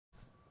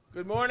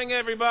Good morning,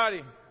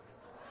 everybody.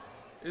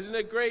 Isn't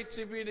it great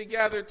to be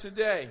together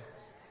today?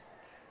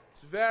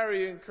 It's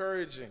very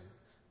encouraging.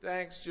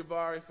 Thanks,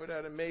 Jabari, for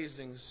that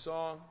amazing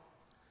song.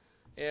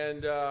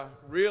 And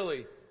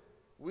really,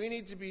 we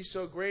need to be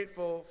so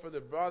grateful for the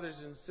brothers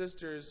and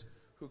sisters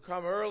who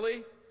come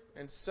early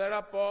and set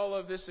up all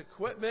of this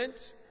equipment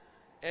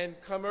and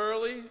come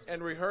early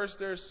and rehearse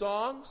their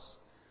songs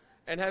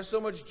and have so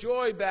much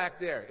joy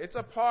back there. It's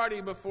a party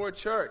before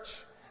church.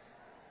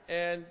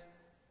 And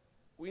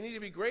we need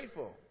to be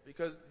grateful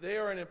because they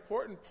are an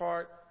important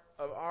part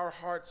of our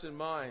hearts and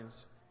minds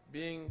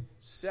being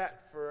set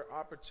for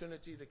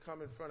opportunity to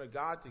come in front of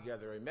God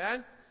together.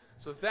 Amen?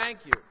 So thank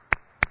you.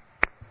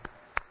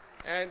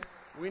 And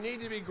we need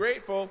to be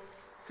grateful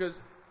because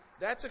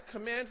that's a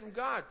command from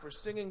God for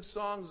singing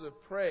songs of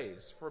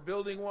praise, for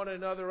building one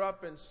another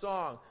up in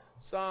song,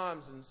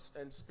 psalms,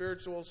 and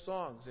spiritual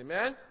songs.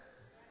 Amen?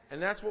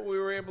 And that's what we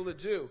were able to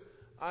do.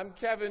 I'm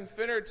Kevin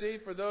Finnerty,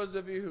 for those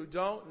of you who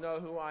don't know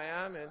who I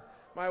am, and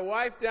my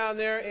wife down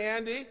there,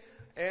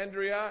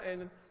 Andrea,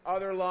 in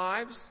other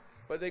lives,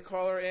 but they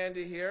call her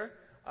Andy here.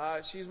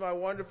 She's my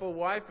wonderful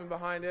wife, and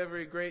behind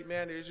every great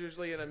man is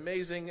usually an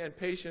amazing and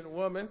patient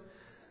woman.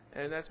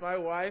 And that's my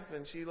wife,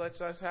 and she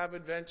lets us have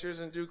adventures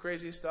and do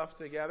crazy stuff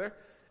together.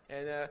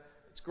 And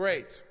it's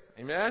great.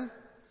 Amen?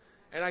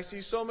 And I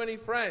see so many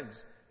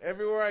friends.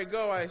 Everywhere I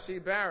go, I see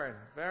Barron.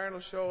 Barron will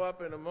show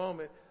up in a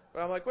moment. But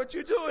I'm like, what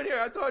you doing here?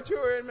 I thought you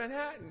were in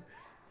Manhattan.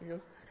 He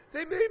goes,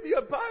 they made me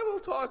a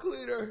Bible talk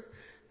leader.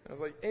 I was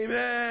like,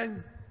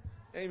 amen.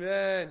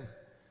 Amen.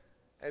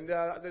 And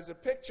there's a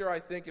picture,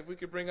 I think, if we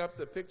could bring up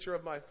the picture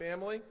of my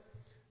family.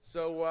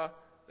 So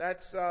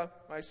that's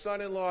my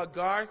son-in-law,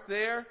 Garth,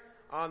 there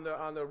on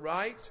the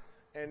right.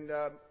 And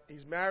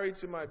he's married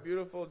to my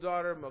beautiful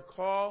daughter,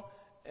 McCall.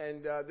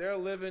 And they're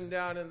living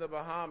down in the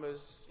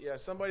Bahamas. Yeah,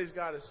 somebody's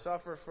got to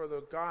suffer for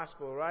the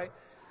gospel, right?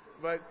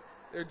 But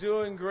they're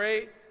doing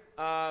great.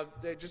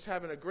 They're just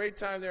having a great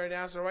time there in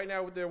Nassau. Right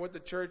now, they're with the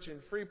church in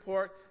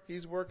Freeport.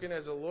 He's working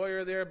as a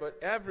lawyer there,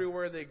 but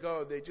everywhere they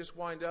go, they just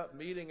wind up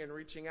meeting and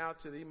reaching out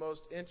to the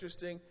most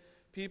interesting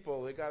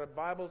people. They got a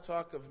Bible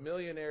talk of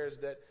millionaires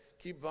that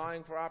keep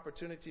vying for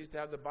opportunities to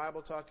have the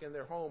Bible talk in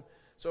their home.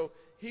 So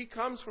he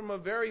comes from a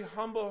very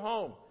humble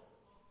home,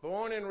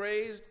 born and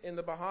raised in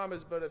the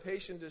Bahamas, but of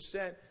Haitian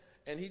descent,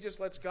 and he just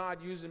lets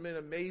God use him in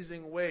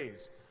amazing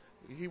ways.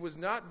 He was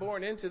not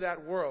born into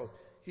that world.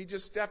 He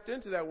just stepped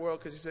into that world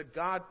because he said,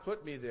 God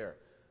put me there.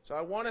 So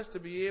I want us to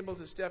be able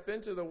to step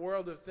into the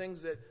world of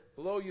things that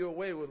blow you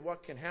away with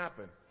what can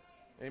happen.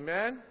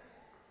 Amen?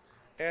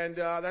 And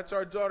that's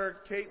our daughter,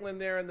 Caitlin,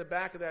 there in the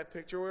back of that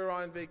picture. We were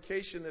on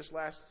vacation this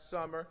last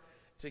summer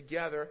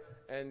together,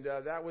 and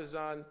that was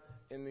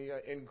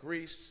in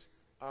Greece.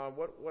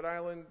 What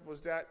island was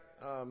that?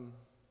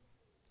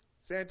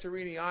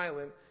 Santorini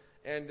Island.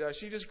 And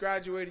she just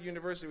graduated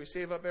university. We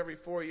save up every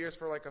 4 years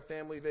for like a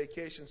family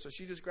vacation. So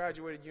she just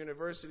graduated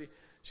university.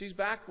 She's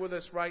back with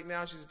us right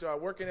now. She's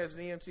working as an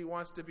EMT,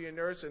 wants to be a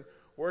nurse, and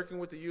working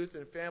with the youth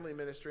and family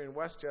ministry in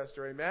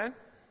Westchester. Amen?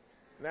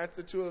 And that's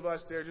the two of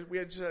us there. We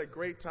had just had a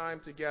great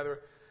time together.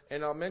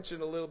 And I'll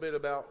mention a little bit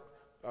about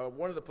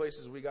one of the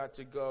places we got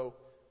to go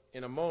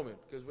in a moment.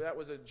 Because that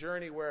was a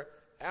journey where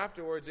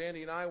afterwards,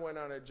 Andy and I went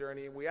on a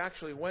journey. And we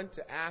actually went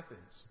to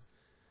Athens.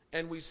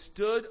 And we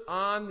stood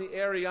on the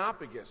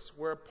Areopagus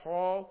where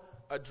Paul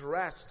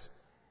addressed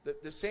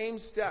the same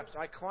steps.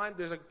 I climbed.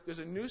 There's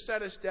a new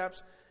set of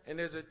steps, and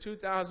there's a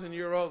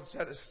 2,000-year-old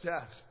set of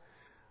steps.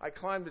 I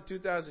climbed the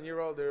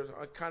 2,000-year-old. They were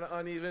kind of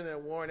uneven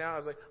and worn out. I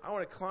was like, I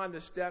want to climb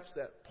the steps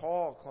that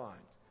Paul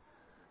climbed.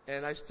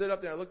 And I stood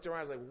up there and I looked around.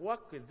 I was like,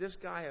 what could this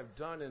guy have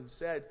done and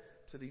said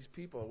to these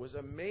people? It was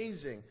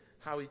amazing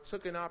how he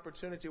took an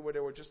opportunity where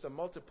there were just a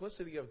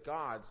multiplicity of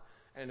gods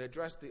and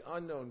addressed the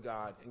unknown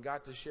God and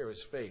got to share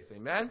his faith.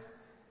 Amen?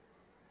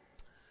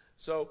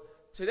 So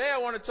today I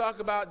want to talk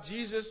about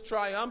Jesus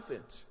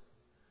triumphant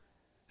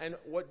and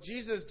what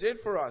Jesus did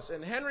for us.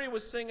 And Henry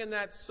was singing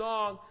that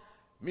song,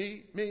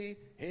 Meet Me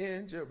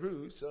in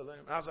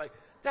Jerusalem. I was like,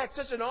 that's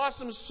such an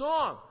awesome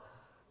song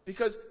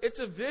because it's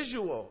a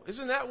visual.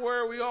 Isn't that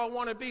where we all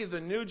want to be, the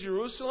New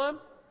Jerusalem?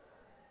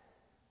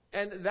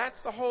 And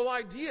that's the whole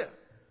idea.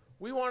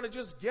 We want to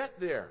just get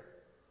there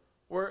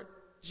where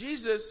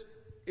Jesus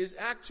is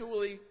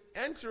actually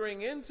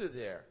entering into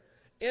there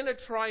in a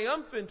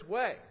triumphant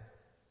way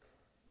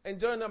and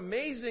done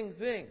amazing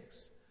things.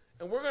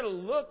 And we're going to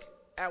look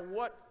at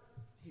what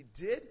he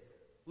did,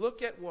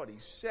 look at what he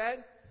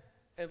said,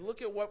 and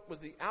look at what was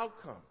the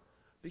outcome.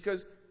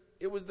 Because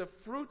it was the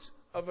fruit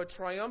of a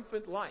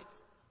triumphant life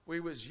where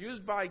he was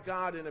used by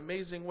God in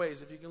amazing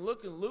ways. If you can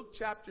look in Luke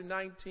chapter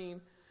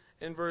 19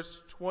 and verse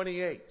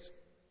 28.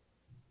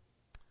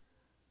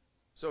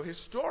 So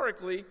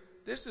historically,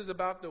 this is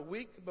about the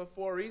week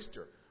before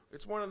Easter.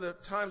 It's one of the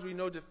times we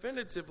know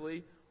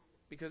definitively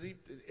because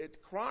it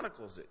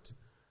chronicles it.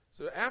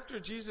 So after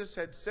Jesus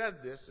had said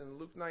this in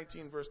Luke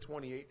 19, verse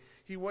 28,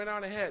 he went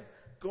on ahead,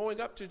 going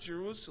up to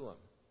Jerusalem.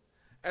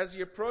 As he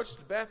approached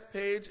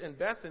Bethphage and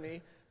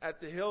Bethany, at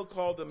the hill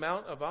called the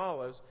Mount of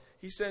Olives,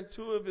 he sent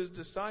 2 of his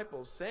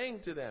disciples,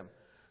 saying to them,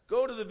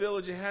 "Go to the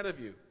village ahead of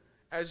you.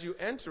 As you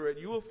enter it,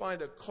 you will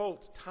find a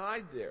colt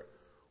tied there,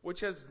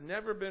 which has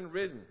never been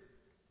ridden.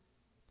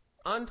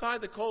 Untie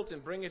the colt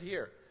and bring it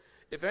here.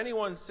 If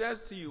anyone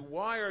says to you,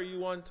 'Why are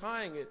you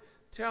untying it?'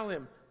 tell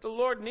him, 'The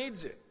Lord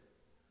needs it.'"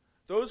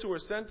 Those who were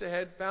sent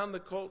ahead found the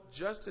colt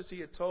just as he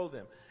had told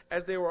them.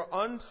 As they were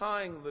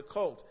untying the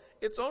colt,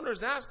 its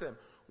owners asked them,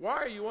 "Why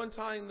are you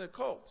untying the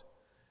colt?"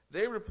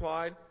 They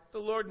replied, "The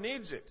Lord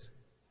needs it."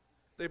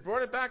 They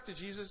brought it back to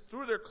Jesus,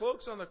 threw their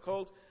cloaks on the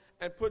colt,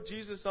 and put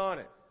Jesus on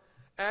it.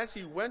 As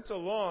he went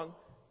along,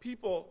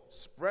 people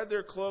spread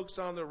their cloaks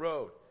on the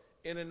road.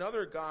 In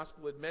another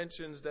gospel, it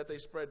mentions that they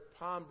spread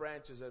palm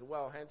branches as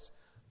well, hence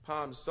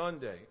Palm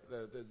Sunday,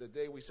 the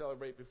day we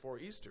celebrate before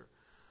Easter.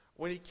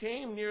 When he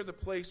came near the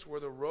place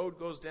where the road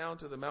goes down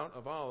to the Mount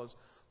of Olives,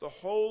 the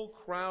whole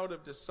crowd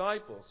of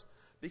disciples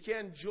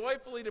began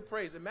joyfully to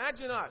praise.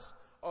 Imagine us,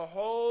 a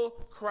whole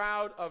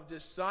crowd of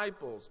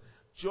disciples,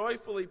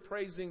 joyfully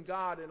praising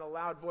God in a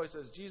loud voice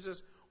as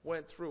Jesus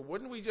went through.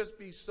 Wouldn't we just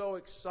be so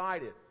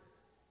excited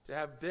to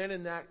have been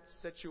in that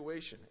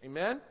situation?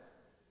 Amen?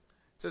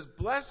 It says,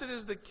 "Blessed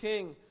is the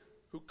King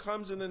who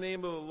comes in the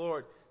name of the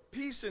Lord.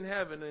 Peace in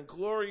heaven and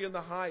glory in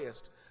the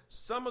highest."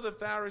 Some of the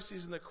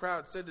Pharisees in the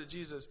crowd said to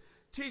Jesus,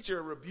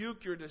 "Teacher,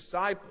 rebuke your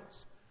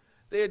disciples."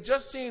 They had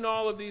just seen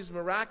all of these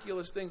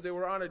miraculous things. They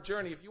were on a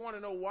journey. If you want to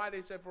know why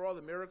they said for all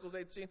the miracles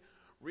they'd seen,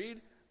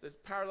 read the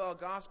parallel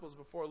Gospels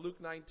before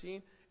Luke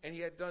 19. And he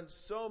had done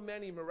so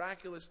many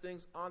miraculous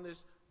things on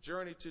this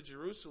journey to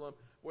Jerusalem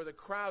where the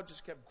crowd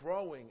just kept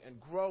growing and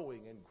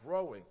growing and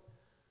growing.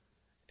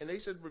 And they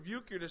said,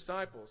 "Rebuke your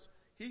disciples."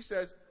 He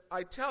says,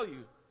 "I tell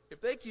you, if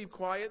they keep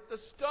quiet, the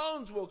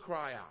stones will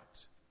cry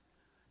out."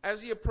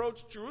 As he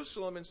approached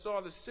Jerusalem and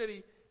saw the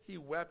city, he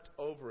wept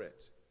over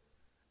it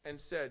and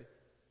said,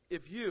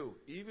 "If you,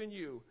 even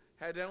you,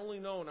 had only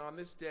known on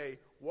this day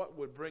what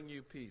would bring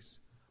you peace.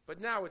 But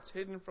now it's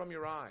hidden from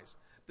your eyes.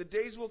 The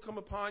days will come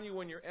upon you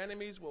when your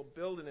enemies will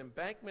build an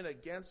embankment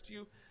against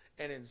you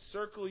and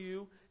encircle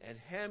you and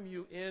hem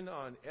you in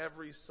on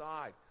every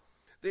side.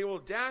 They will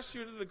dash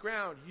you to the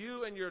ground,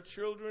 you and your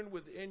children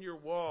within your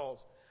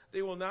walls.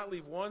 They will not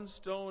leave one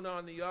stone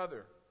on the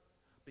other,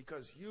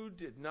 because you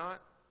did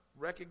not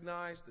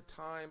recognize the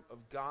time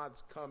of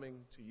God's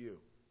coming to you."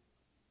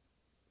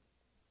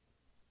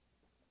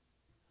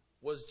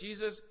 Was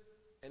Jesus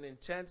an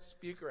intense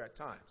speaker at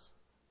times?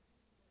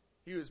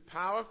 He was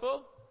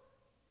powerful,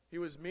 he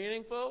was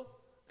meaningful,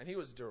 and he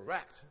was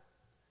direct.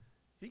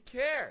 He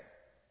cared.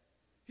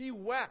 He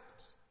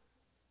wept.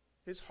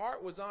 His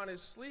heart was on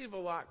his sleeve a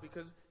lot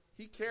because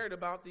he cared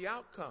about the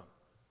outcome.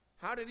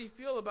 How did he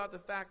feel about the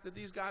fact that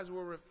these guys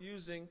were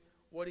refusing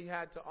what he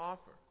had to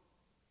offer?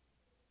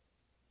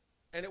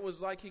 And it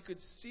was like he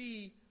could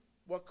see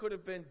what could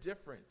have been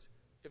different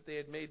if they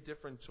had made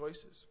different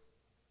choices.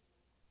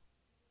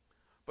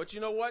 But you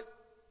know what?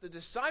 The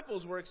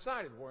disciples were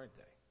excited, weren't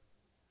they?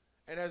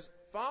 And as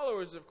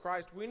followers of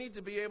Christ, we need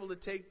to be able to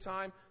take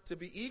time to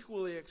be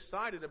equally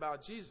excited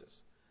about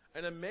Jesus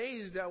and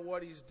amazed at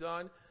what he's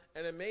done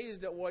and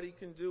amazed at what he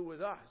can do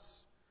with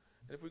us.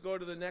 And if we go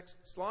to the next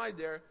slide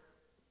there,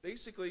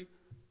 basically,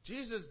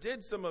 Jesus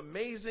did some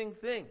amazing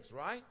things,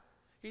 right?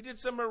 He did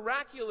some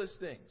miraculous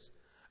things.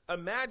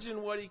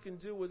 Imagine what he can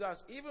do with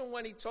us. Even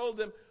when he told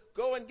them,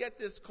 "Go and get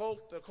this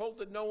colt, the colt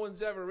that no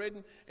one's ever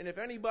ridden, and if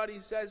anybody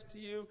says to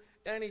you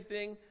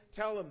anything,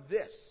 tell them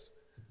this."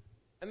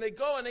 And they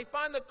go and they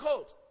find the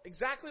colt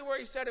exactly where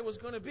he said it was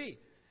going to be.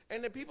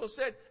 And the people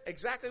said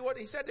exactly what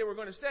he said they were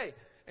going to say.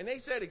 And they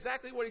said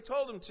exactly what he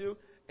told them to,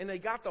 and they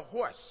got the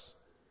horse.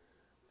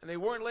 And they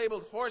weren't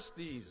labeled horse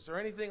thieves or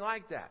anything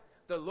like that.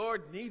 The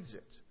Lord needs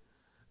it.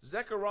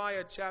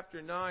 Zechariah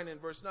chapter 9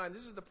 and verse 9.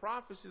 This is the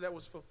prophecy that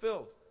was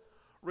fulfilled.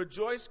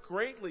 "Rejoice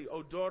greatly,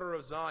 O daughter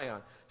of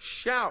Zion.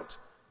 Shout,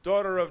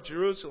 daughter of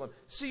Jerusalem.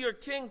 See, your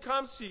king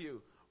comes to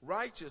you,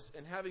 righteous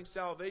and having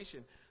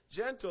salvation,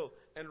 gentle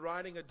and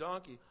riding a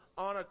donkey,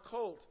 on a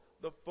colt,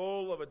 the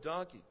foal of a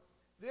donkey."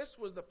 This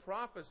was the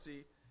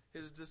prophecy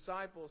his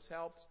disciples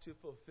helped to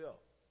fulfill.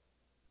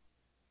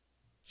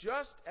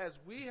 Just as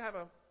we have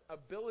an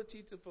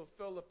ability to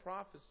fulfill the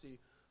prophecy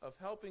of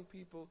helping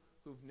people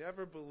who've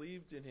never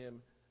believed in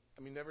him,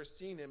 never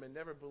seen him and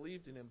never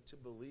believed in him, to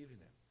believe in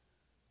him.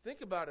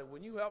 Think about it.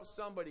 When you help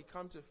somebody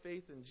come to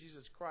faith in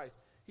Jesus Christ,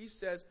 he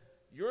says,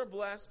 you're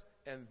blessed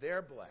and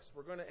they're blessed.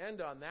 We're going to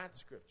end on that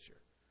scripture.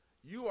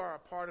 You are a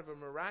part of a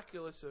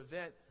miraculous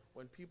event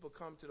when people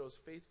come to those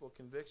faithful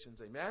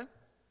convictions. Amen?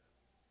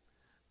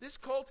 This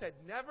colt had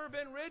never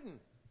been ridden.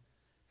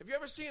 Have you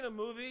ever seen a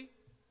movie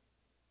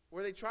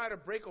where they try to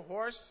break a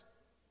horse?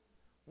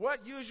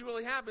 What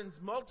usually happens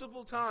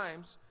multiple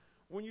times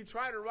when you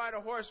try to ride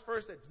a horse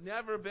first that's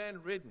never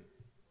been ridden?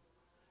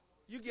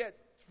 You get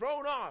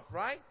thrown off,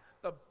 right?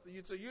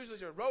 So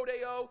usually a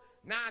rodeo,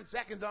 9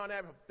 seconds on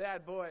that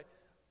bad boy.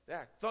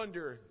 That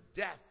thunder,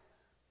 death,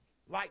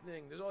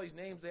 lightning. There's all these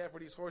names they have for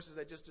these horses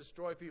that just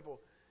destroy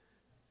people.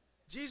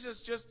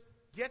 Jesus just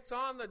gets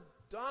on the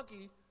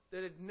donkey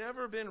that had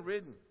never been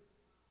ridden.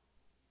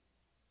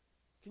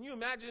 Can you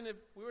imagine if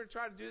we were to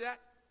try to do that?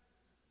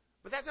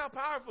 But that's how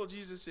powerful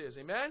Jesus is.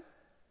 Amen?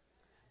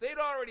 They'd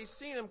already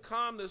seen him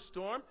calm the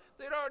storm.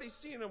 They'd already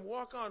seen him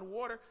walk on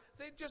water.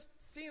 They'd just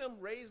seen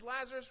him raise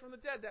Lazarus from the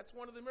dead. That's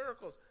one of the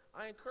miracles.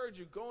 I encourage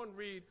you, go and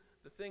read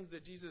the things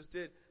that Jesus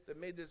did that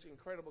made this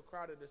incredible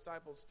crowd of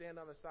disciples stand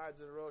on the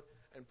sides of the road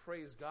and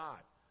praise God.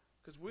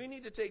 Because we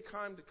need to take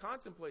time to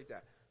contemplate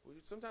that.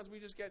 Sometimes we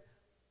just get,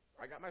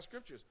 I got my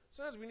scriptures.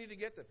 Sometimes we need to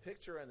get the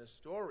picture and the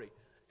story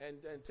and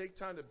take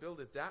time to build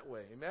it that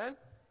way. Amen?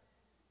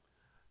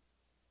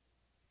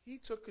 He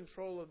took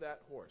control of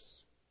that horse.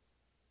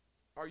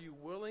 Are you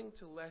willing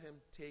to let him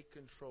take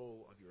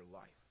control of your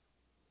life?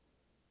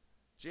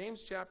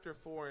 James chapter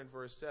 4 and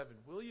verse 7.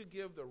 Will you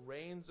give the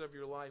reins of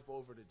your life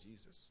over to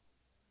Jesus?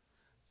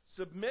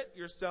 Submit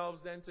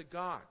yourselves then to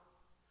God.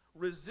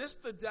 Resist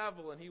the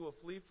devil and he will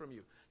flee from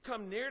you.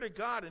 Come near to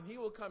God and he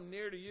will come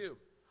near to you.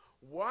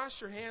 Wash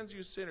your hands,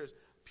 you sinners.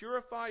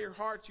 Purify your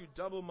hearts, you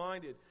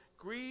double-minded.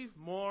 Grieve,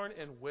 mourn,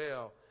 and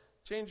wail.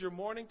 Change your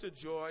mourning to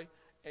joy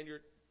and your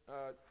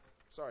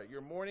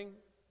mourning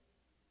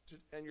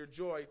and your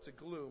joy to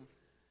gloom,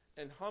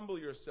 and humble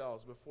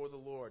yourselves before the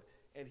Lord,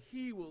 and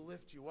he will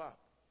lift you up.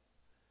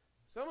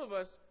 Some of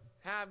us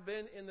have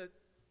been in the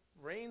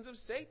reins of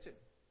Satan.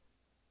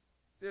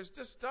 There's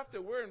just stuff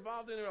that we're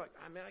involved in. We're like,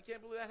 oh, man, I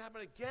can't believe that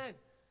happened again.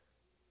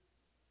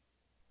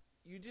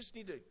 You just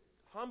need to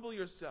humble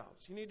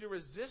yourselves. You need to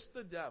resist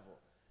the devil.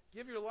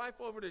 Give your life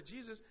over to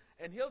Jesus,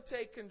 and he'll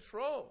take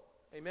control.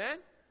 Amen?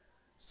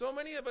 So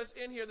many of us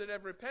in here that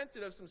have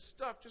repented of some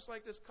stuff, just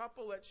like this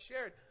couple that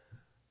shared.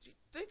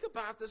 Think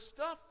about the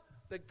stuff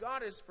that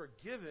God has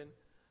forgiven,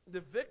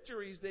 the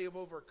victories they have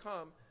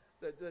overcome,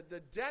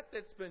 the debt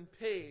that's been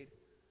paid,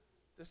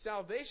 the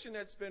salvation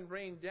that's been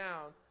rained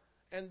down,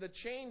 and the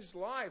changed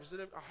lives,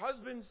 that a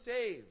husband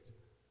saved.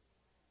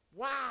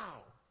 Wow.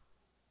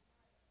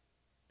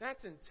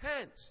 That's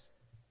intense.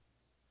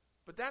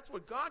 But that's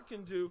what God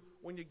can do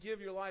when you give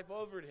your life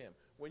over to him.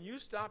 When you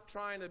stop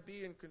trying to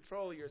be in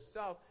control of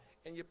yourself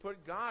and you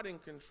put God in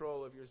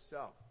control of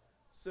yourself.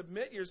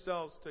 Submit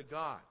yourselves to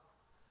God.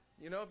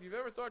 You know, if you've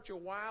ever thought you're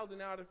wild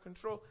and out of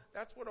control,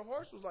 that's what a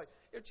horse was like.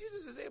 If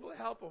Jesus is able to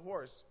help a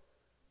horse,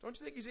 don't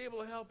you think he's able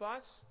to help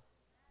us?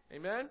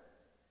 Amen?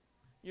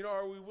 You know,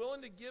 are we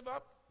willing to give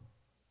up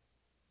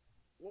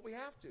what we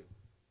have to?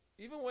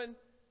 Even when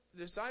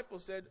the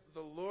disciples said,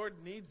 the Lord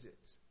needs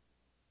it.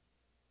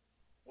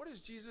 What does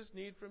Jesus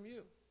need from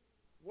you?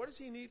 What does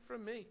he need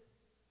from me?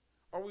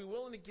 Are we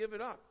willing to give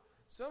it up?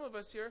 Some of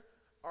us here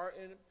are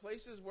in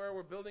places where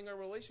we're building a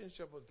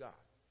relationship with God.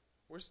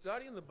 We're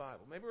studying the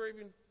Bible. Maybe we're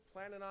even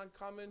planning on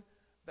coming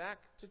back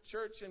to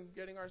church and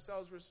getting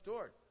ourselves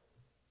restored.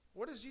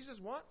 What does Jesus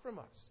want from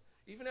us?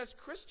 Even as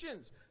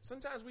Christians,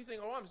 sometimes we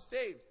think, oh, I'm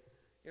saved.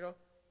 You know,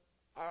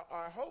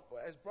 our hope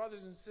as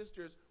brothers and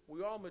sisters,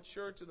 we all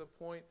mature to the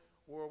point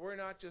where we're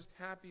not just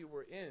happy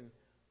we're in,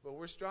 but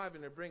we're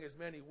striving to bring as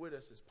many with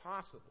us as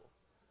possible.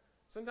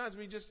 Sometimes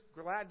we're just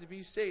glad to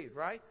be saved,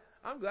 right?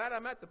 I'm glad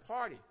I'm at the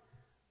party.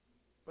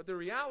 But the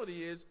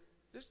reality is,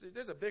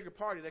 there's a bigger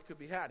party that could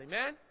be had.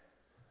 Amen?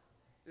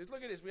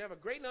 Look at this. We have a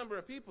great number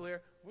of people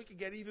here. We could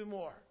get even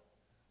more.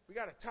 We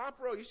got a top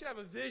row. You should have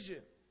a vision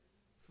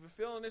for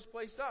filling this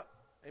place up.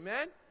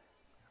 Amen?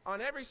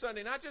 On every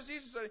Sunday, not just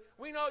Easter Sunday.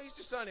 We know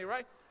Easter Sunday,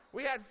 right?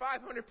 We had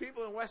 500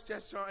 people in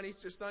Westchester on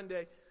Easter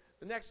Sunday.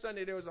 The next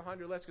Sunday there was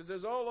 100 less because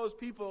there's all those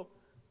people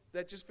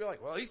that just feel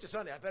like, well, Easter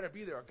Sunday, I better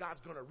be there or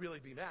God's going to really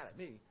be mad at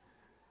me.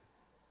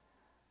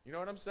 You know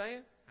what I'm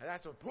saying?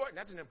 That's important.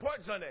 That's an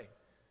important Sunday.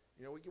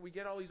 You know, we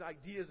get all these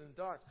ideas and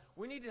thoughts.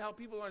 We need to help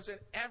people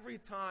understand every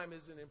time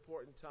is an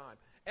important time.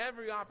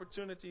 Every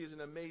opportunity is an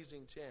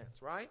amazing chance,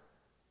 right?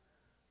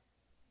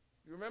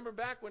 You remember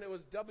back when it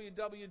was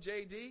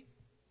WWJD?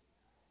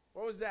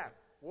 What was that?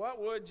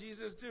 What would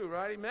Jesus do,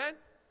 right? Amen?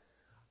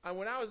 And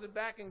when I was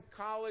back in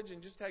college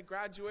and just had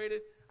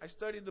graduated, I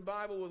studied the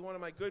Bible with one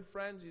of my good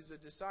friends. He's a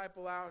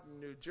disciple out in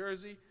New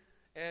Jersey.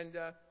 And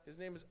his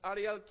name is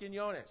Ariel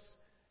Quinones.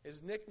 His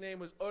nickname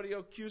was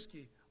Oreo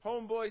Kuski.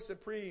 Homeboy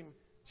Supreme.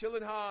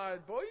 Chillin'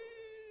 hard, boy.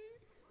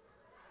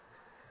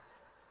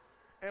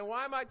 And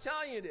why am I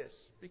telling you this?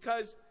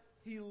 Because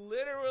he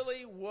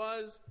literally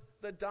was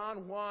the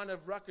Don Juan of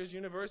Rutgers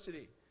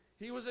University.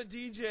 He was a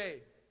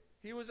DJ.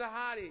 He was a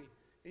hottie.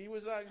 He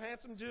was a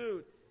handsome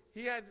dude.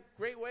 He had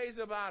great ways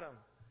about him.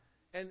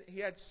 And he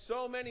had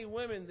so many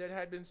women that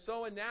had been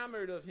so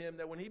enamored of him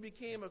that when he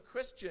became a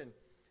Christian,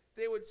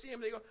 they would see him,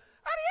 they go,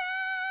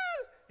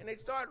 Ariel! And they'd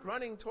start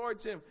running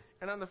towards him.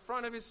 And on the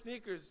front of his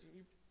sneakers,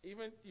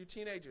 even you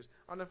teenagers,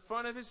 on the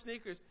front of his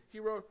sneakers, he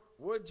wrote,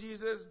 would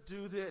Jesus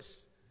do this?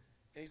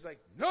 And he's like,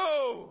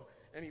 no!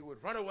 And he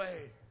would run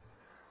away.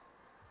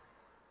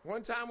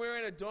 One time we were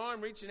in a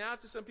dorm reaching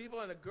out to some people,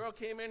 and a girl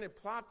came in and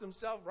plopped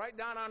himself right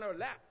down on her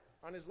lap,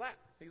 on his lap.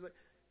 He's like,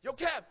 yo,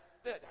 Kev,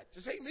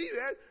 just ain't me,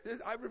 man.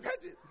 I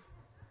repented.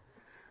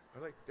 I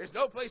was like, there's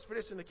no place for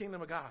this in the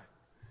kingdom of God.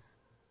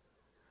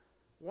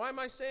 Why am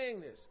I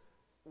saying this?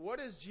 What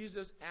is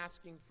Jesus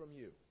asking from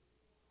you?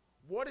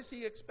 What is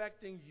he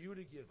expecting you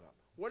to give up?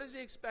 What is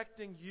he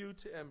expecting you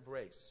to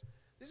embrace?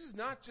 This is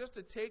not just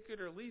a take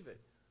it or leave it.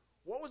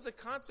 What was the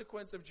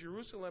consequence of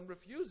Jerusalem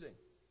refusing?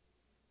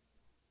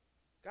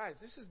 Guys,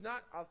 this is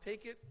not I'll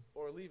take it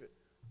or leave it.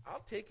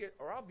 I'll take it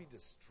or I'll be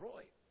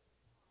destroyed.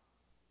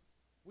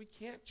 We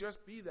can't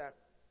just be that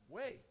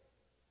way.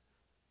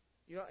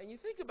 And you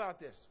think about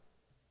this.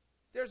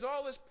 There's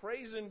all this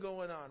praising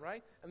going on,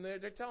 right? And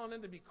they're telling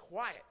them to be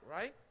quiet,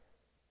 right?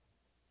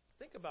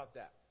 Think about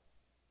that.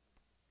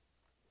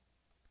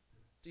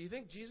 Do you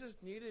think Jesus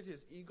needed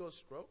his ego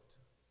stroked?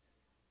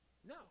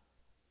 No.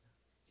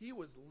 He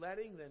was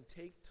letting them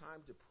take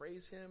time to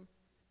praise him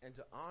and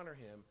to honor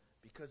him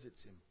because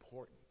it's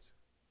important.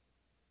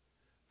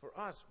 For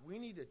us, we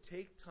need to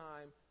take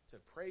time to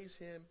praise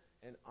him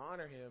and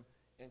honor him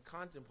and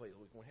contemplate.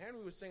 When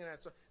Henry was singing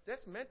that song,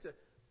 that's meant to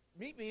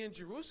meet me in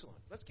Jerusalem.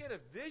 Let's get a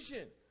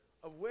vision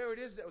of where it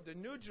is, the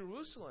New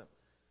Jerusalem.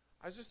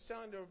 I was just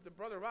telling the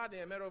brother Rodney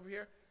I met over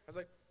here, I was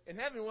like, in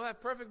heaven we'll have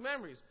perfect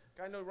memories.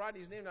 I know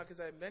Rodney's name now because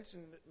I met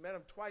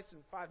him twice in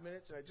 5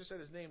 minutes, and I just said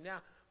his name now.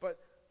 But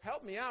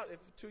help me out if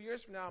 2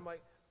 years from now I'm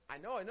like, I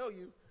know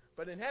you,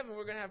 but in heaven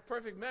we're going to have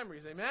perfect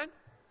memories. Amen?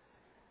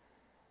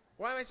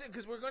 Why am I saying?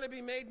 Because we're going to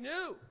be made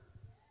new.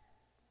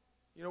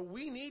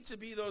 We need to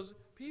be those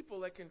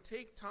people that can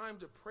take time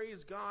to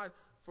praise God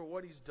for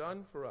what he's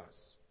done for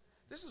us.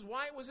 This is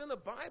why it was in the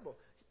Bible.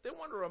 They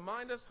want to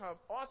remind us how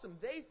awesome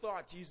they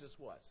thought Jesus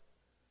was.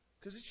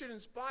 Because it should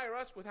inspire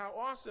us with how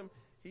awesome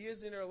he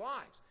is in their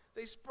lives.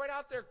 They spread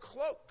out their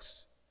cloaks.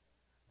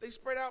 They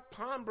spread out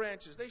palm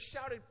branches. They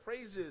shouted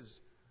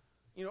praises.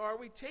 Are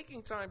we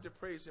taking time to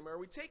praise him? Are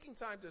we taking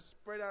time to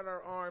spread out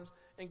our arms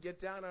and get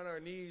down on our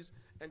knees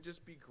and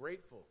just be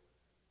grateful?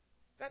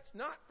 That's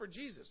not for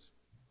Jesus.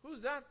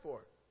 Who's that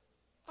for?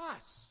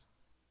 Us.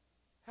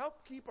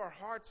 Help keep our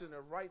hearts in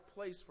the right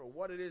place for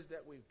what it is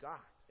that we've got.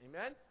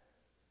 Amen?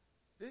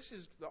 This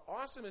is the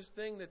awesomest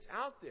thing that's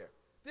out there.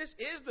 This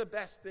is the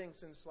best thing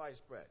since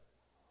sliced bread.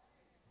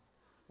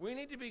 We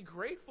need to be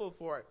grateful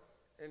for it.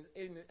 And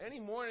in any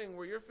morning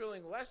where you're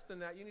feeling less than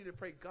that, you need to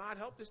pray, God,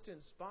 help this to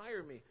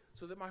inspire me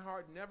so that my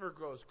heart never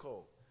grows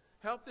cold.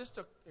 Help this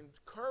to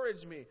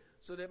encourage me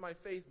so that my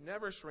faith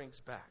never shrinks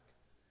back.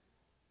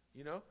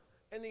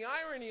 And the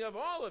irony of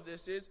all of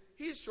this is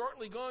he's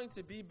shortly going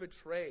to be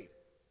betrayed.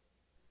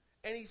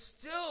 And he's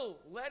still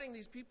letting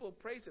these people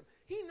praise him.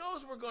 He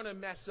knows we're going to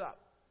mess up.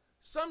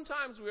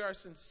 Sometimes we are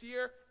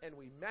sincere and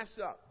we mess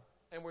up.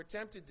 And we're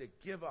tempted to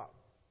give up.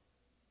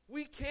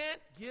 We can't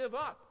give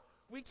up.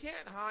 We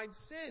can't hide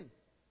sin.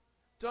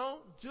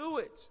 Don't do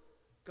it.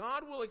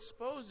 God will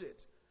expose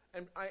it.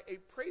 And I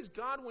praise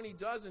God when he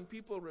does and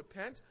people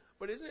repent.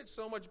 But isn't it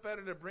so much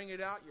better to bring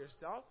it out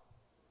yourself?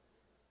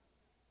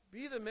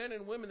 Be the men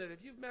and women that if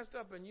you've messed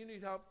up and you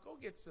need help, go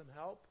get some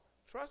help.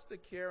 Trust the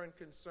care and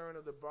concern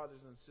of the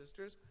brothers and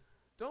sisters.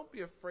 Don't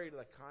be afraid of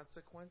the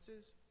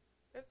consequences.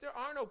 If there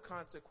are no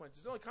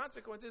consequences. The only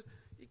consequence is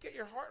you get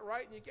your heart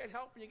right and you get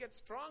help and you get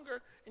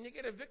stronger and you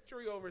get a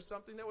victory over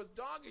something that was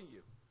dogging you.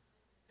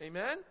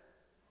 Amen?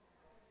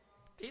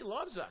 He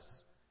loves us.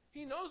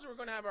 He knows we're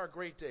going to have our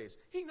great days.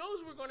 He knows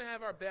we're going to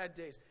have our bad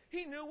days.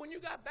 He knew when you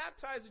got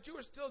baptized that you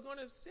were still going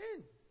to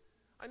sin.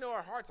 I know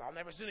our hearts, I'll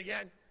never sin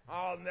again.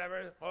 I'm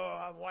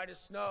white as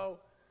snow.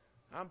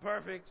 I'm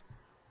perfect.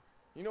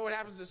 You know what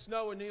happens to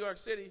snow in New York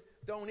City?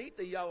 Don't eat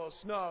the yellow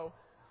snow.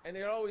 And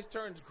it always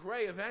turns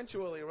gray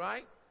eventually,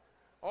 right?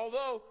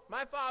 Although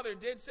my father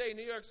did say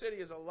New York City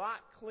is a lot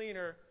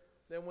cleaner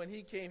than when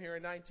he came here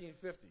in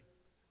 1950.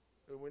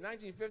 When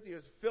 1950 it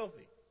was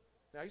filthy.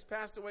 Now he's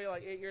passed away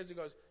like 8 years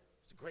ago.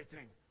 It's a great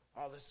thing.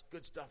 All this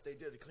good stuff they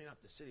did to clean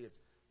up the city.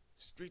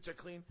 Streets are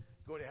clean.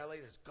 Go to LA,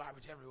 there's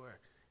garbage everywhere.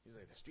 He's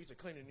like, the streets are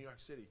clean in New York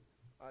City.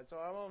 So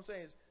all I'm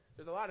saying is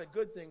there's a lot of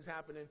good things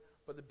happening,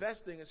 but the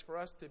best thing is for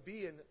us to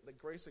be in the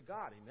grace of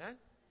God. Amen?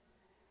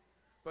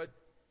 But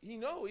he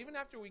knew, even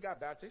after we got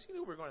baptized, he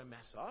knew we were going to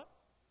mess up.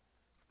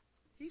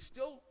 He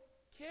still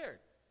cared.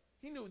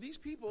 He knew these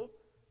people,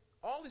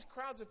 all these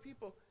crowds of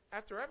people,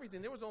 after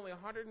everything, there was only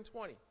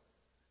 120.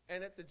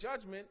 And at the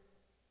judgment,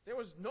 there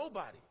was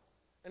nobody.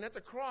 And at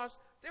the cross,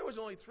 there was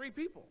only 3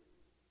 people.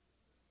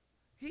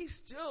 He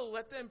still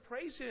let them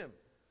praise him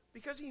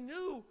because he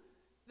knew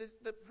that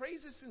the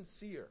praise is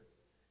sincere.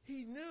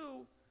 He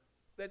knew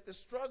that the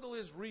struggle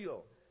is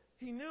real.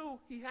 He knew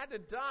he had to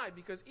die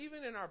because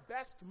even in our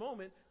best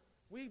moment,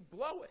 we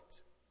blow it.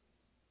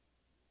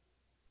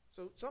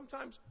 So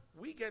sometimes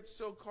we get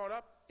so caught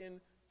up in,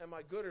 am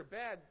I good or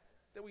bad,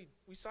 that we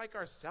psych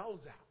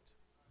ourselves out.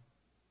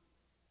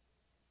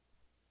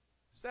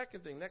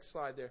 Second thing, next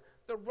slide there.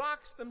 The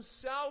rocks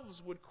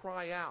themselves would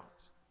cry out.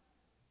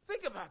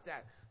 Think about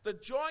that. The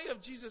joy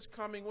of Jesus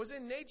coming was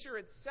in nature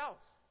itself.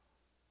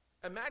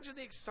 Imagine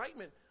the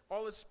excitement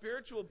all the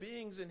spiritual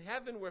beings in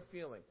heaven were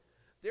feeling.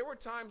 There were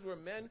times where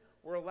men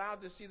were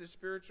allowed to see the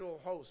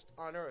spiritual host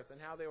on earth and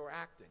how they were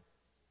acting.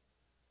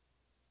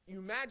 You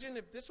imagine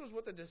if this was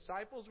what the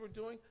disciples were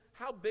doing,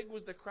 how big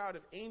was the crowd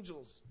of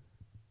angels?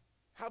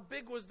 How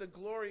big was the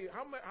glory?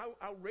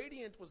 How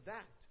radiant was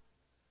that?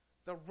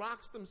 The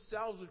rocks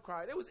themselves would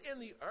cry. It was in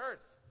the earth.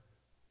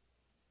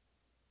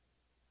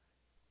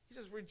 He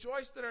says,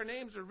 rejoice that our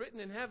names are written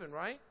in heaven,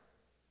 right?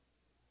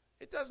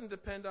 It doesn't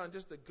depend on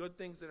just the good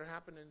things that are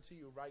happening to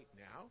you right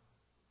now.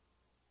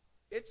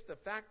 It's the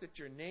fact that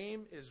your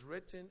name is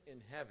written in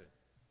heaven.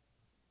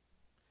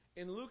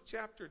 In Luke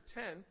chapter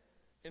 10,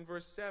 in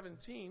verse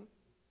 17,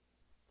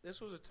 this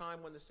was a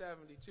time when the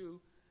 72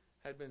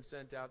 had been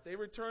sent out. They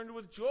returned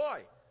with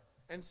joy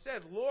and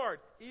said, Lord,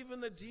 even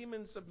the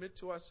demons submit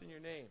to us in your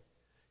name.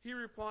 He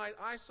replied,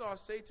 I saw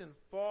Satan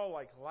fall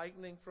like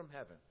lightning from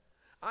heaven.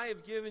 I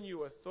have given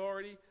you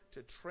authority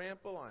to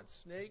trample on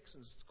snakes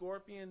and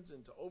scorpions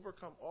and to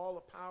overcome all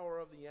the power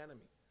of the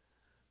enemy.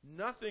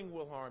 Nothing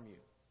will harm you.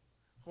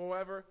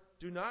 However,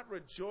 do not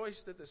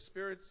rejoice that the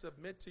spirits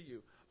submit to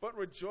you, but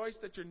rejoice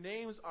that your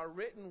names are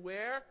written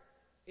where?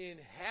 In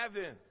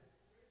heaven.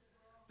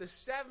 The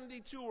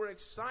 72 were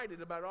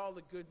excited about all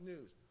the good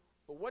news.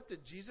 But what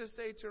did Jesus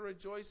say to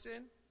rejoice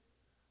in?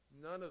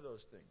 None of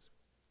those things.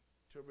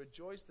 To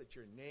rejoice that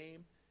your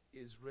name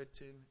is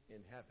written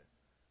in heaven.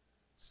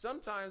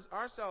 Sometimes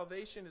our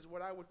salvation is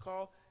what I would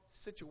call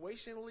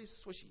situationally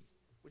swishy,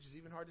 which is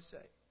even hard to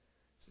say.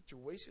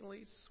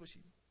 Situationally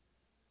swishy.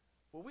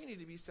 Well, we need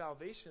to be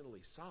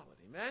salvationally solid.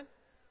 Amen?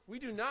 We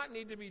do not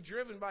need to be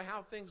driven by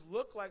how things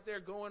look like they're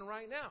going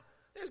right now.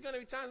 There's going to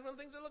be times when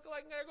things look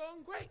like they're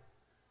going great.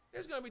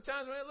 There's going to be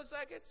times when it looks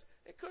like it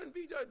couldn't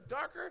be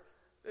darker.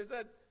 There's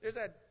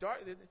that dark.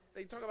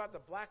 They talk about the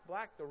black,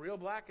 the real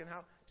black, and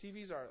how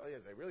TVs are. Are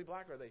they really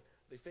black or are they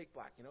fake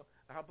black? You know,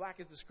 how black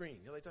is the screen?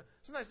 You know,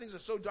 sometimes things are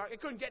so dark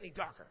it couldn't get any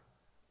darker.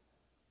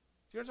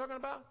 See what I'm talking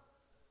about?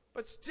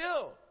 But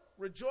still,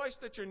 rejoice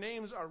that your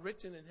names are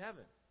written in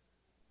heaven.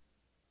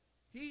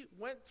 He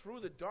went through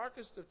the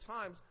darkest of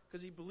times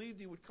because he believed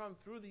he would come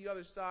through the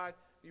other side,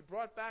 be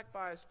brought back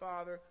by his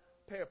Father,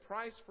 pay a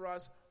price for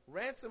us,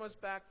 ransom us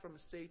back from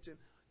Satan,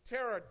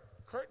 tear a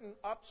curtain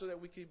up so that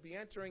we could be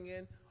entering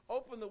in,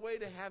 open the way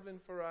to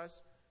heaven for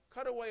us,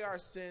 cut away our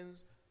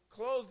sins,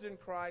 clothed in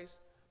Christ,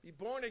 be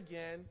born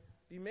again,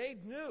 be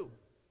made new.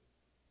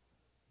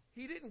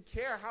 He didn't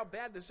care how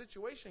bad the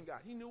situation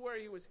got. He knew where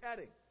he was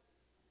heading.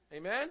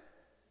 Amen?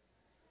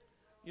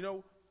 You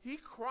know, he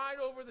cried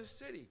over the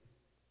city.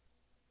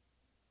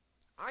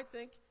 I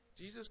think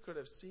Jesus could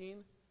have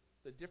seen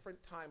the different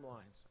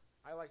timelines.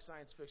 I like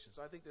science fiction,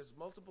 so I think there's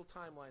multiple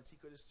timelines he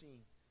could have seen.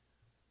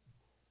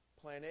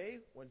 Plan A,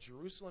 when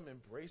Jerusalem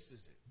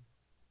embraces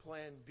it.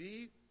 Plan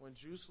B, when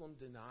Jerusalem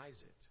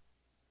denies it.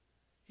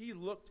 He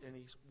looked and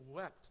he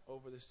wept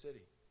over the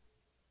city.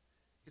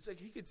 It's like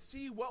he could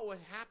see what would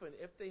happen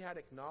if they had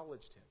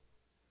acknowledged him.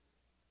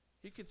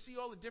 He could see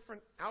all the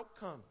different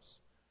outcomes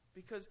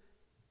because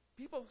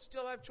people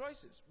still have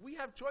choices. We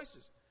have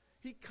choices.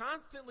 He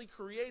constantly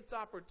creates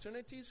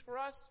opportunities for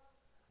us,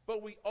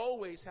 but we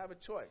always have a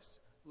choice.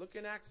 Look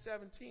in Acts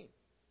 17.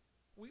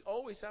 We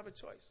always have a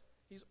choice.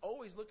 He's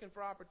always looking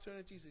for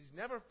opportunities. He's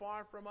never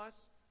far from us,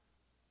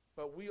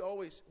 but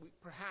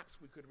perhaps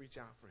we could reach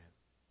out for him.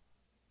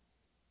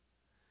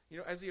 You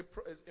know,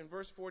 in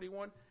verse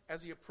 41,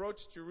 as he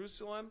approached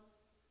Jerusalem,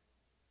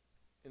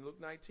 in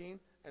Luke 19,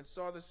 and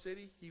saw the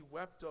city, he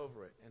wept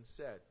over it and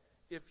said,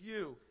 if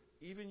you,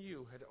 even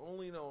you, had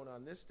only known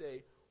on this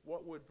day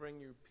what would bring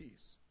you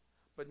peace.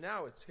 But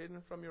now it's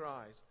hidden from your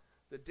eyes.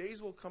 The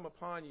days will come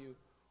upon you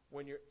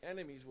when your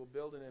enemies will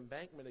build an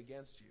embankment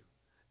against you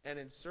and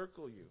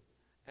encircle you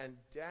and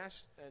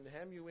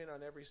hem you in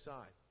on every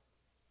side.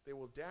 They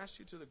will dash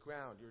you to the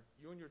ground,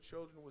 you and your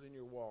children within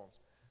your walls.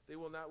 They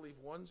will not leave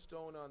one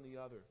stone on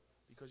the other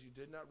because you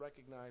did not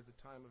recognize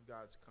the time of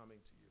God's coming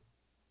to you.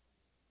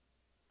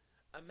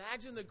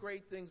 Imagine the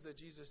great things that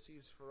Jesus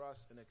sees for us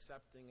in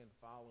accepting and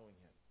following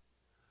him.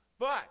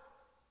 But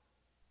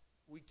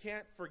we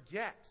can't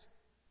forget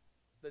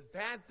the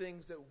bad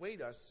things that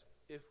wait us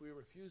if we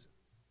refuse him.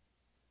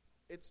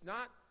 It's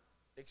not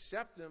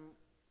accept him.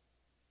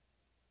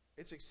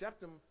 It's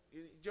accept him. Do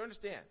you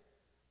understand?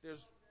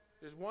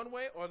 There's one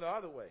way or the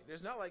other way.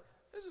 There's not like,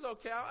 this is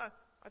okay. I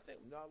think,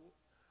 no.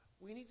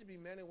 We need to be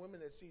men and women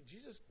that see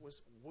Jesus was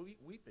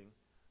weeping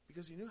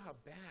because he knew how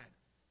bad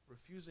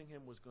refusing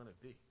him was going to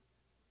be.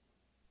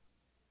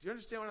 Do you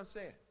understand what I'm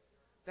saying?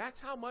 That's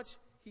how much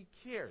he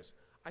cares.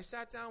 I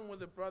sat down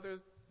with a brother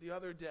the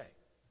other day,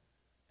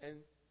 and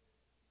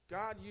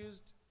God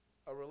used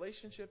a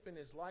relationship in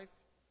his life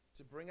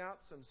to bring out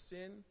some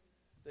sin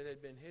that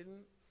had been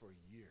hidden for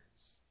years.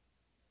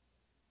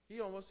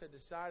 He almost had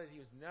decided he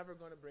was never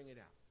going to bring it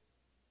out.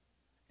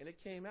 And it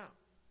came out.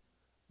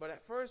 But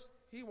at first,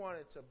 he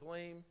wanted to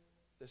blame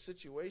the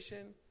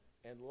situation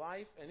and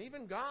life and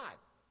even God.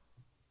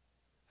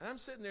 And I'm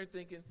sitting there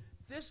thinking,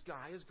 this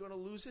guy is going to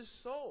lose his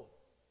soul.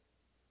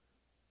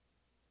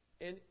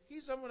 And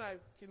he's someone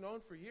I've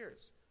known for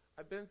years.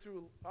 I've been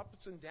through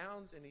ups and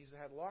downs, and he's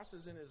had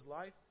losses in his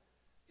life.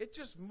 It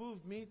just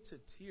moved me to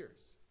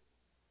tears.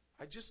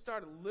 I just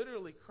started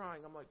literally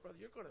crying. I'm like, brother,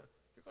 you're going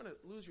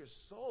to lose your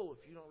soul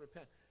if you don't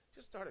repent.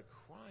 Just started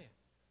crying.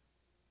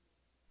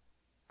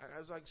 I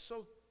was like,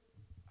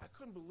 I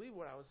couldn't believe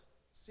what I was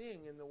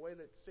seeing in the way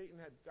that Satan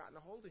had gotten a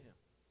hold of him.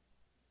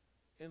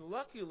 And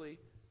luckily,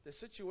 the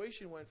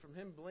situation went from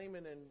him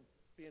blaming and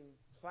being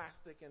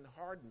plastic and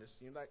hardness,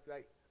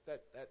 like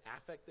that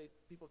affect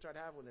people try to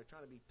have when they're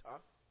trying to be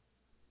tough.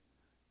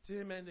 To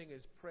him ending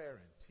his prayer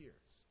in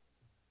tears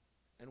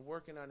and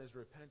working on his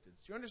repentance.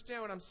 You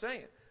understand what I'm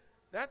saying?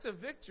 That's a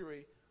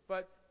victory,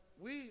 but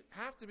we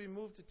have to be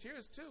moved to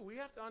tears too. We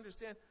have to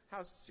understand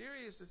how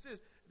serious this is.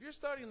 If you're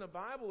studying the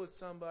Bible with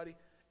somebody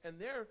and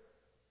they're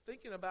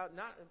thinking about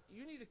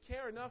you need to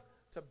care enough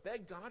to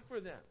beg God for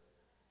them.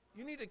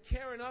 You need to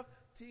care enough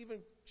to even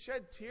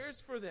shed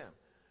tears for them.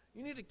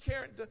 You need to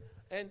care.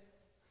 And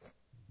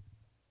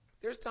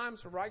there's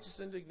times for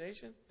righteous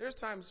indignation. There's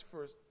times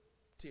for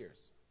tears.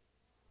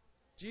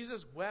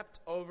 Jesus wept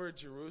over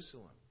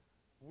Jerusalem.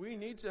 We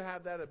need to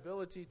have that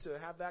ability to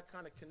have that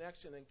kind of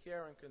connection and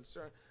care and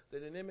concern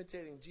that in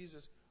imitating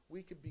Jesus,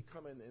 we could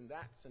become in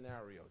that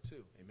scenario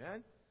too.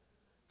 Amen?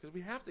 Because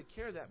we have to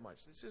care that much.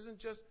 This isn't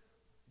just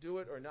do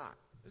it or not.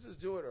 This is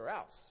do it or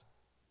else.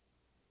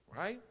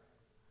 Right?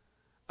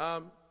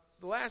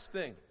 The last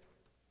thing.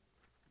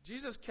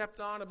 Jesus kept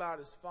on about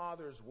his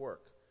Father's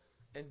work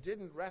and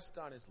didn't rest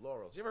on his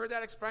laurels. You ever heard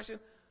that expression?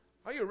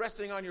 Are you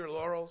resting on your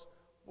laurels?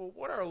 Well,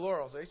 what are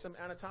laurels? Are they some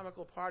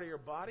anatomical part of your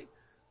body?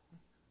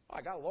 Oh,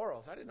 I got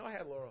laurels. I didn't know I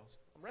had laurels.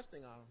 I'm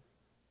resting on them.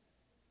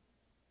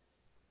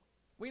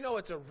 We know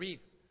it's a wreath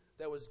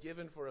that was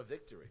given for a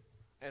victory.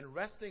 And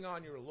resting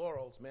on your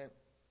laurels meant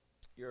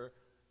you're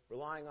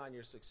relying on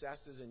your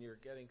successes and you're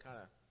getting kind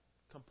of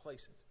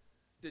complacent.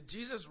 Did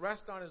Jesus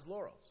rest on his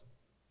laurels?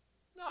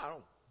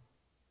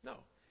 No.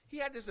 He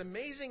had this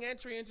amazing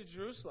entry into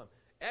Jerusalem.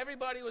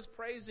 Everybody was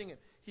praising him.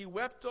 He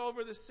wept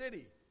over the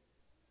city.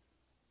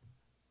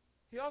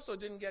 He also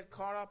didn't get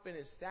caught up in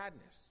his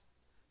sadness.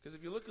 Because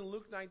if you look in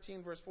Luke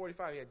 19, verse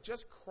 45, he had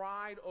just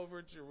cried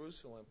over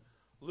Jerusalem.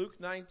 Luke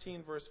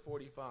 19, verse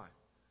 45.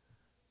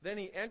 Then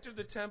he entered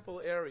the temple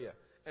area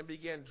and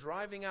began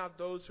driving out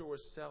those who were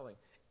selling.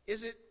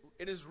 It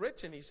is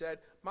written, he said,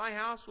 my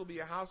house will be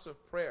a house of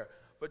prayer,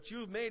 but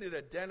you've made it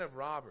a den of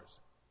robbers.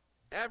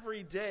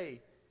 Every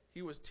day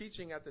he was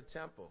teaching at the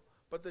temple.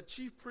 But the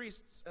chief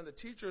priests and the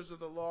teachers of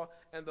the law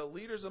and the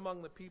leaders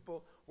among the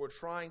people were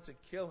trying to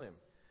kill him.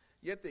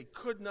 Yet they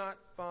could not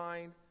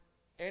find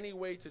any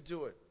way to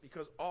do it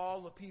because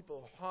all the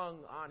people hung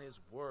on his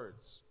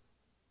words.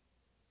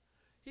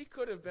 He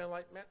could have been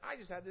like, man, I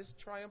just had this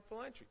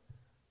triumphal entry.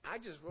 I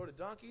just rode a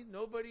donkey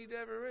nobody had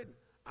ever ridden.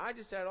 I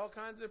just had all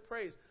kinds of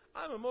praise.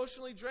 I'm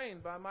emotionally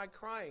drained by my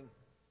crying.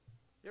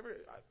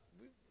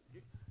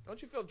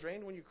 Don't you feel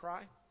drained when you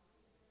cry?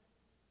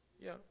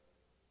 Yeah.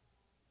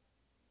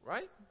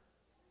 Right?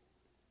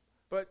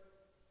 But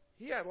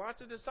he had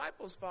lots of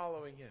disciples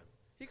following him.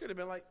 He could have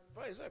been like,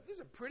 boy, this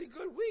is a pretty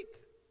good week.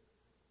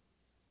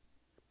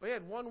 But he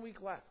had 1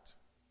 week left.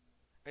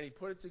 And he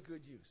put it to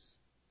good use.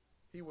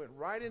 He went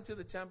right into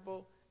the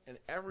temple, and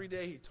every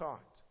day he taught.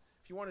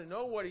 If you want to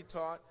know what he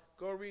taught,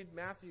 go read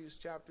Matthew's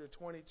chapter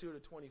 22 to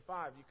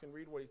 25. You can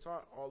read what he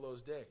taught all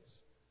those days.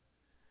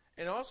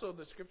 And also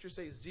the scriptures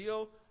say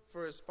zeal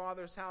for his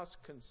Father's house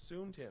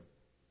consumed him.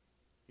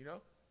 You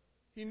know?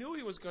 He knew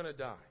he was going to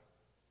die.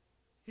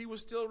 He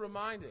was still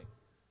reminding.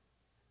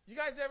 You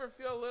guys ever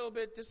feel a little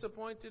bit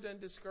disappointed and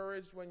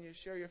discouraged when you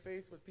share your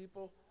faith with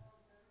people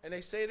and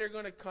they say they're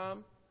going to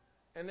come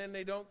and then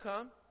they don't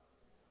come?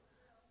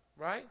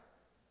 Right?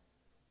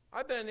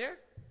 I've been there.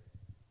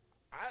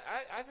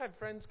 I've had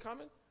friends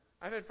coming.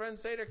 I've had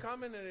friends say they're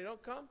coming and they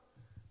don't come.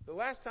 The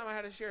last time I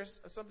had to share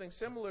something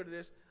similar to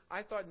this,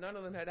 I thought none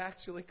of them had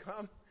actually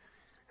come.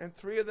 And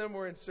 3 of them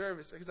were in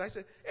service. Because I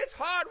said, it's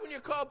hard when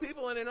you call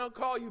people and they don't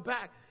call you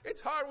back.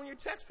 It's hard when you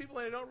text people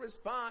and they don't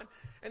respond.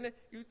 And then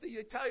you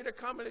tell you they're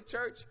coming to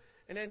church.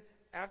 And then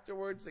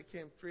afterwards,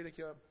 3 that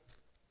came up.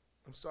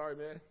 I'm sorry,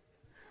 man.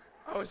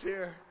 I was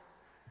here.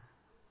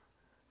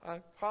 I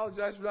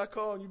apologize for not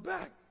calling you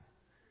back.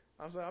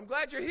 I was like, I'm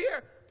glad you're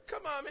here.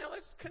 Come on, man,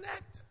 let's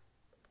connect.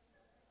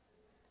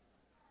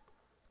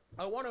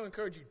 I want to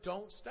encourage you,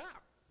 don't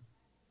stop.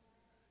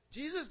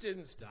 Jesus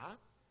didn't stop.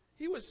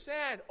 He was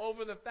sad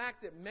over the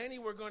fact that many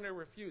were going to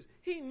refuse.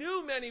 He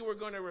knew many were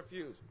going to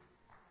refuse.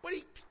 But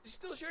he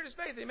still shared his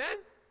faith. Amen?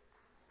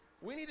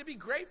 We need to be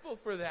grateful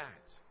for that.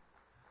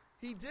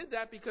 He did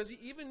that because he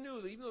even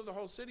knew that even though the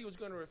whole city was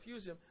going to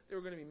refuse him, there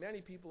were going to be many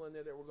people in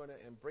there that were going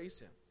to embrace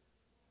him.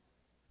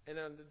 And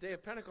on the day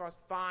of Pentecost,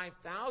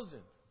 5,000.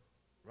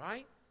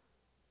 Right?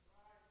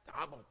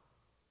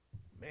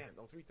 Man,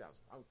 no, 3,000.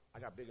 I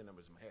got bigger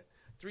numbers in my head.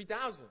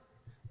 3,000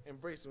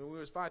 embraced him. It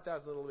was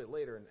 5,000 a little bit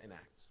later in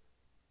Acts.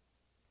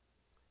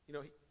 You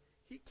know,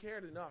 he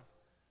cared enough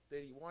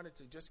that he wanted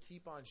to just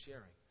keep on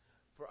sharing.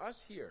 For us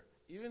here,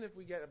 even if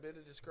we get a bit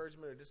of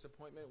discouragement or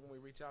disappointment when we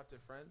reach out to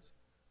friends,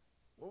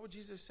 what would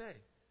Jesus say?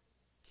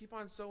 Keep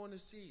on sowing the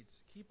seeds.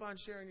 Keep on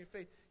sharing your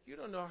faith. You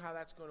don't know how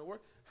that's going to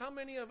work. How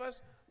many of us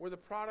were the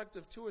product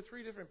of 2 or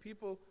 3 different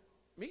people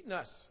meeting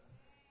us?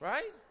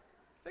 Right?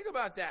 Think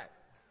about that.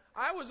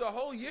 I was a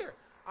whole year.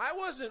 I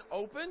wasn't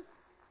open.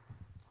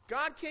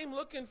 God came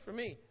looking for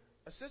me.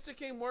 A sister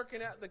came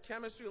working at the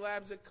chemistry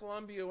labs at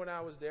Columbia when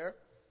I was there.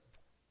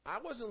 I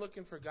wasn't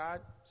looking for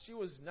God. She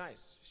was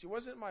nice. She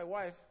wasn't my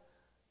wife,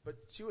 but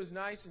she was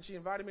nice, and she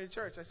invited me to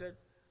church. I said,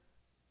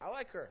 I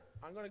like her.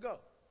 I'm going to go.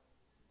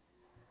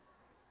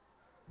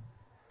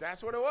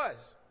 That's what it was.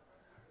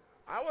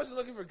 I wasn't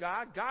looking for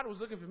God. God was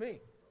looking for me.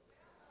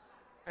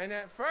 And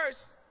at first,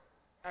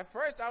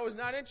 I was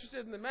not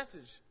interested in the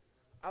message.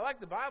 I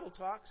liked the Bible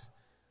talks,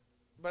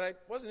 but I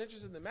wasn't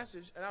interested in the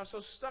message. And I was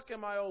so stuck in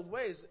my old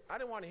ways, I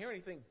didn't want to hear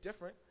anything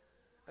different.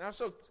 And I was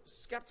so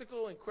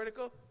skeptical and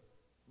critical,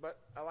 but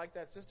I liked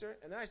that sister.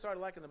 And then I started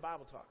liking the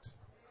Bible talks.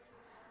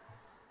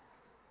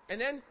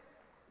 And then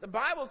the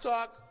Bible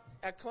talk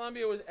at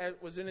Columbia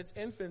was in its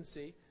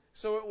infancy,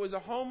 so it was a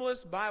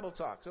homeless Bible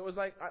talk. So it was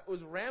like I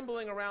was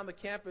rambling around the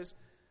campus.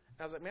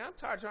 I was like, man, I'm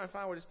tired of trying to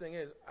find where this thing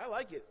is. I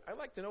like it. I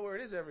like to know where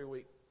it is every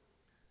week.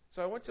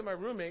 So I went to my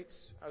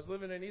roommates. I was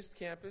living in East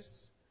Campus,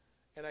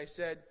 and I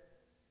said,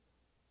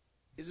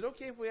 is it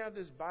okay if we have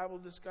this Bible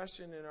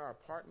discussion in our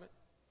apartment?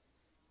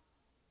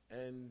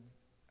 And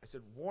I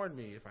said, warn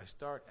me if I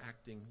start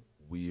acting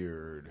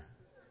weird.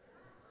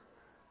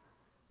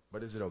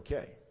 But is it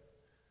okay?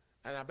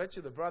 And I bet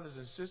you the brothers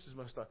and sisters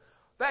must thought,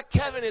 that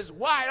Kevin is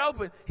wide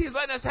open. He's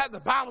letting us have the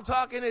Bible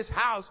talk in his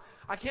house.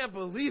 I can't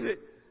believe it.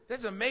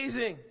 That's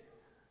amazing.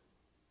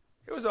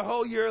 It was a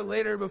whole year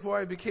later before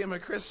I became a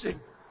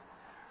Christian.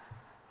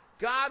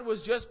 God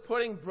was just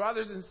putting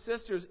brothers and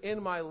sisters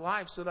in my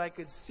life so that I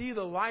could see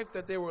the life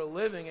that they were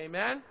living.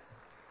 Amen?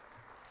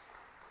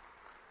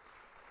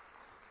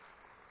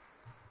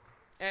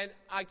 And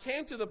I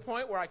came to the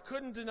point where I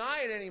couldn't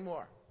deny it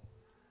anymore.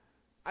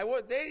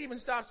 They'd even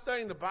stopped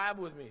studying the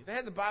Bible with me. They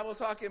had the Bible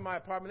talk in my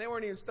apartment. They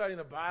weren't even studying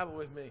the Bible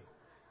with me.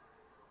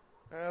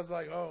 And I was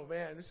like, oh,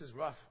 man, this is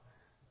rough.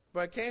 But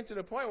I came to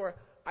the point where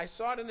I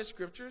saw it in the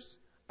Scriptures.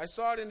 I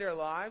saw it in their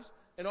lives.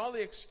 And all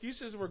the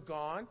excuses were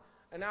gone.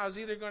 And I was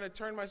either going to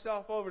turn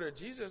myself over to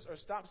Jesus or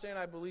stop saying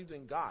I believed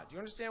in God. Do you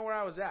understand where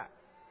I was at?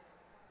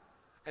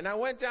 And I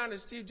went down to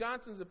Steve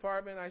Johnson's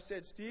apartment. And I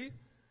said, Steve,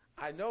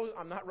 I know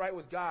I'm not right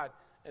with God.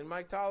 And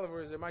Mike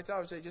Tolliver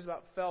said he just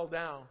about fell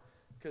down.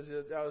 Because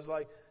I was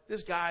like,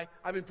 this guy,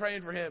 I've been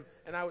praying for him.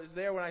 And I was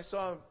there when I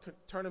saw him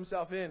turn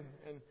himself in.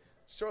 And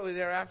shortly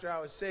thereafter, I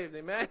was saved.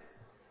 Amen?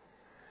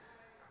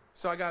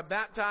 So I got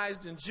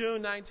baptized in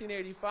June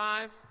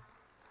 1985.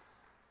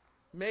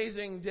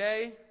 Amazing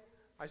day.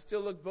 I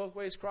still looked both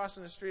ways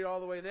crossing the street all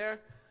the way there.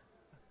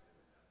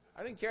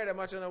 I didn't care that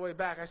much on the way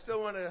back.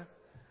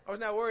 I was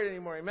not worried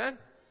anymore. Amen?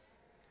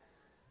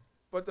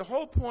 But the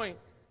whole point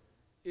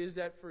is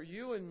that for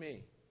you and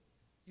me,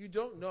 you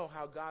don't know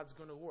how God's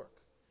going to work.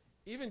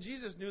 Even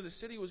Jesus knew the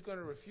city was going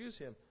to refuse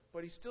him,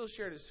 but he still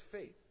shared his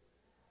faith.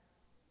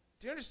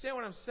 Do you understand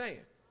what I'm saying?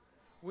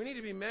 We need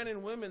to be men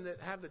and women that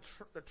have the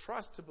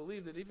trust to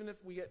believe that even if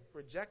we get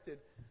rejected,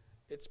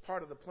 it's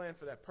part of the plan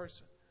for that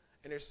person.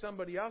 And there's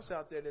somebody else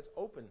out there that's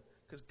open,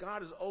 because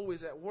God is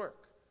always at work.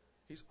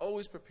 He's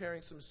always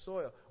preparing some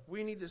soil.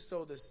 We need to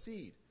sow the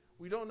seed.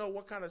 We don't know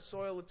what kind of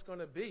soil it's going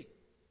to be,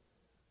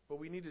 but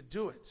we need to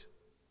do it.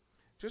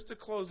 Just to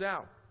close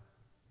out,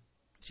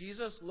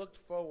 Jesus looked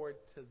forward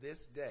to this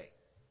day,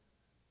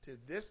 to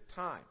this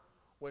time,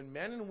 when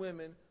men and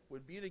women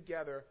would be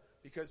together,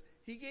 because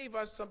he gave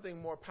us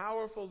something more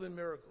powerful than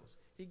miracles.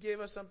 He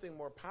gave us something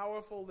more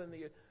powerful than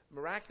the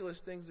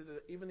miraculous things that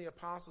even the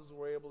apostles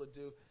were able to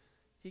do.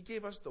 He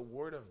gave us the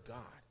Word of God.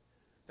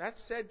 That's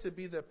said to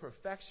be the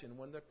perfection.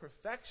 When the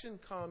perfection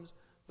comes,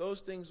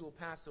 those things will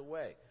pass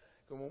away.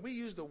 And when we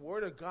use the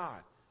Word of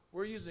God,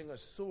 we're using a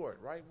sword,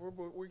 right?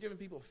 We're giving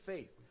people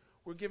faith.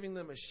 We're giving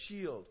them a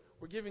shield.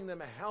 We're giving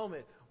them a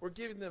helmet. We're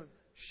giving them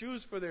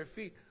shoes for their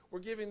feet. We're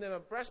giving them a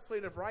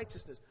breastplate of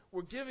righteousness.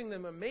 We're giving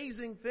them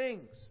amazing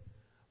things.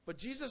 But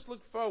Jesus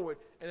looked forward,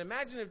 and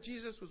imagine if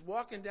Jesus was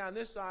walking down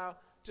this aisle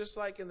just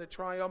like in the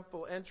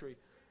triumphal entry.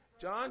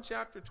 John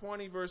chapter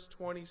 20, verse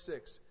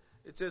 26.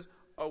 It says,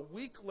 a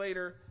week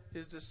later,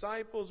 his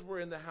disciples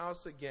were in the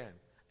house again,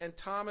 and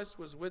Thomas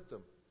was with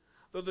them.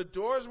 Though the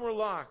doors were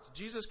locked,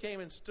 Jesus came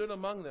and stood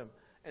among them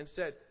and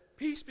said,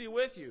 peace be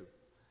with you.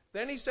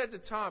 Then he said to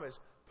Thomas,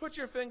 put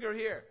your finger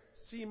here,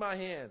 see my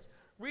hands.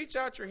 Reach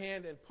out your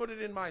hand and put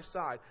it in my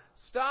side.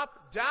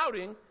 Stop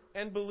doubting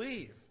and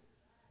believe.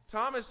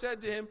 Thomas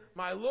said to him,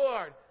 my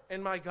Lord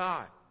and my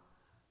God.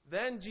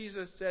 Then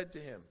Jesus said to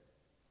him,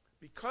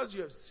 because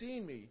you have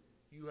seen me,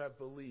 you have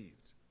believed.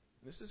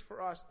 This is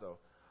for us, though.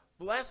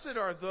 Blessed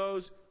are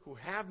those who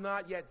have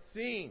not yet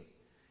seen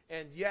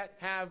and yet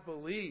have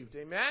believed.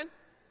 Amen?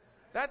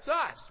 That's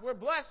us. We're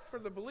blessed for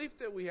the belief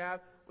that we have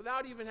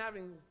without even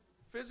having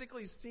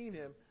physically seen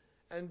him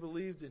and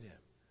believed in him.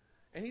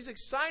 And he's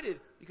excited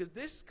because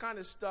this kind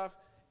of stuff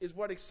is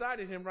what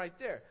excited him right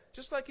there.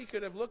 Just like he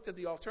could have looked at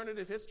the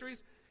alternative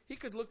histories, he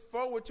could look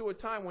forward to a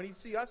time when he'd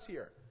see us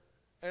here.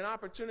 An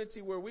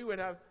opportunity where we would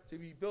have to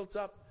be built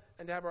up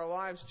and to have our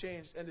lives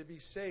changed and to be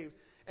saved.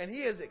 And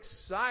he is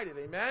excited.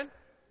 Amen?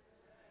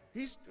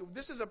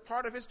 This is a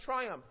part of his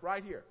triumph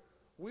right here.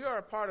 We are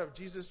a part of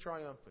Jesus'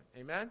 triumphant.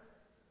 Amen?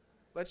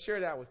 Let's share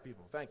that with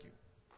people. Thank you.